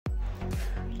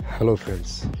Hello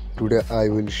friends, today I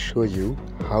will show you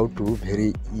how to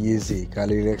very easy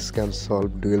Kali Linux can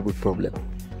solve dual boot problem.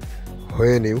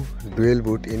 When you dual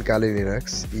boot in Kali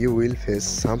Linux, you will face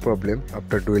some problem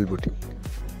after dual booting,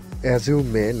 as you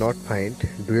may not find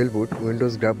dual boot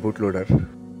Windows grub bootloader,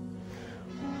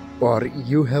 or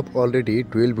you have already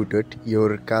dual booted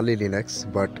your Kali Linux,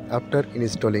 but after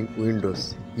installing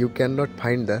Windows, you cannot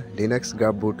find the Linux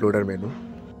grub bootloader menu.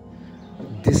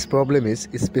 This problem is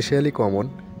especially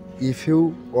common if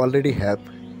you already have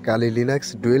Kali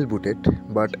Linux dual booted,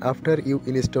 but after you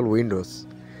install Windows,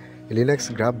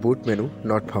 Linux grub boot menu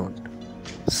not found.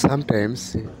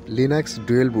 Sometimes Linux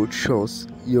dual boot shows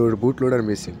your bootloader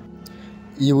missing.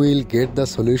 You will get the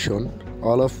solution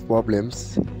all of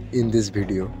problems in this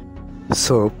video.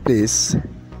 So please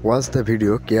watch the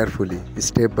video carefully,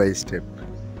 step by step.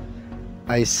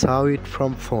 I saw it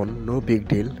from phone, no big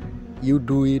deal. You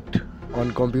do it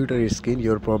on computer screen,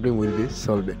 your problem will be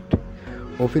solved.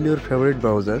 Open your favorite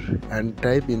browser and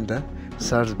type in the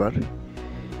search bar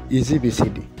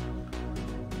easybcd.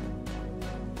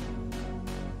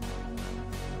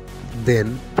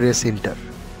 Then press enter.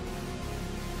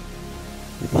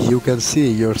 You can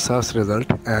see your search result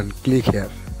and click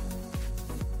here.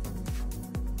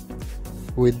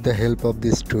 With the help of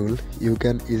this tool, you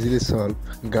can easily solve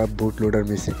grub bootloader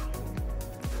missing.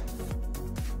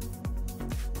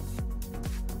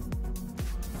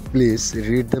 Please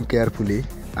read them carefully.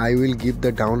 I will give the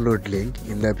download link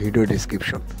in the video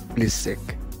description. Please check.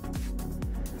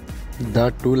 The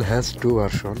tool has two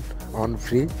versions, one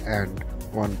free and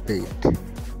one paid.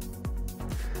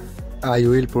 I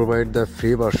will provide the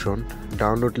free version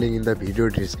download link in the video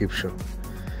description.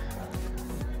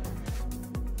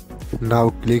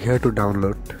 Now click here to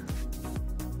download.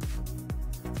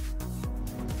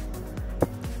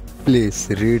 Please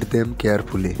read them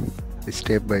carefully,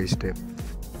 step by step.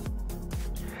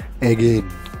 Again,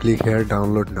 click here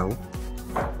download now.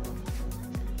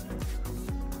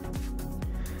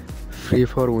 Free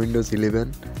for Windows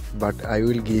 11, but I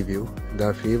will give you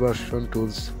the free version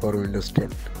tools for Windows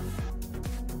 10.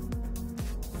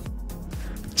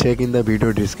 Check in the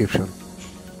video description.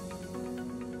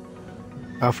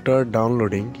 After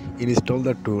downloading, install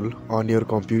the tool on your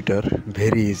computer,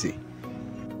 very easy.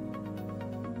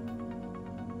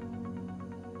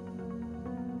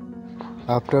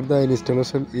 After the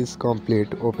installation is complete,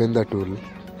 open the tool.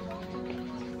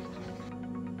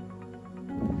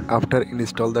 After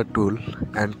install the tool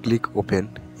and click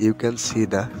open, you can see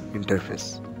the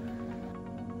interface.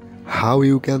 How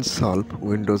you can solve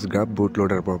Windows grub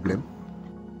bootloader problem?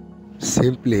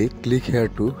 Simply click here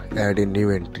to add a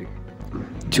new entry.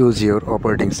 Choose your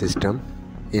operating system,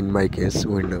 in my case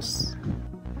Windows.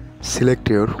 Select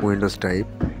your Windows type.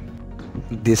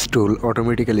 This tool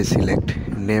automatically select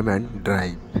name and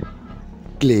drive.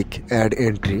 Click add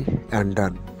entry and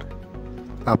done.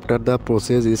 After the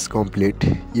process is complete,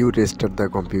 you restart the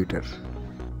computer.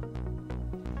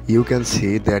 You can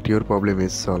see that your problem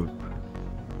is solved.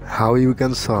 How you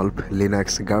can solve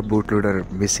Linux grub bootloader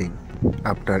missing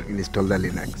after install the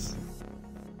Linux?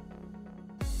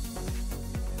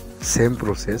 Same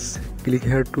process, click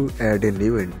here to add a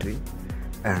new entry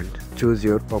and choose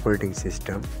your operating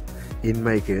system. In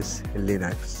my case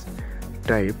Linux.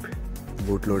 Type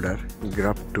bootloader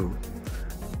grub2.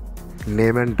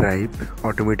 Name and drive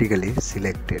automatically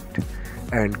selected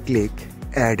and click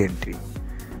add entry.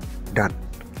 Done.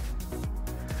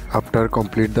 After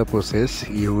complete the process,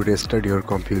 you restart your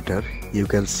computer. You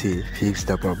can see fix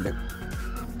the problem.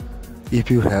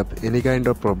 If you have any kind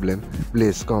of problem,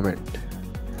 please comment.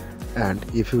 And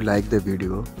if you like the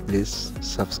video, please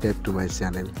subscribe to my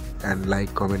channel and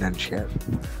like, comment and share.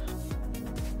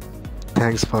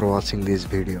 Thanks for watching this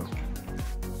video.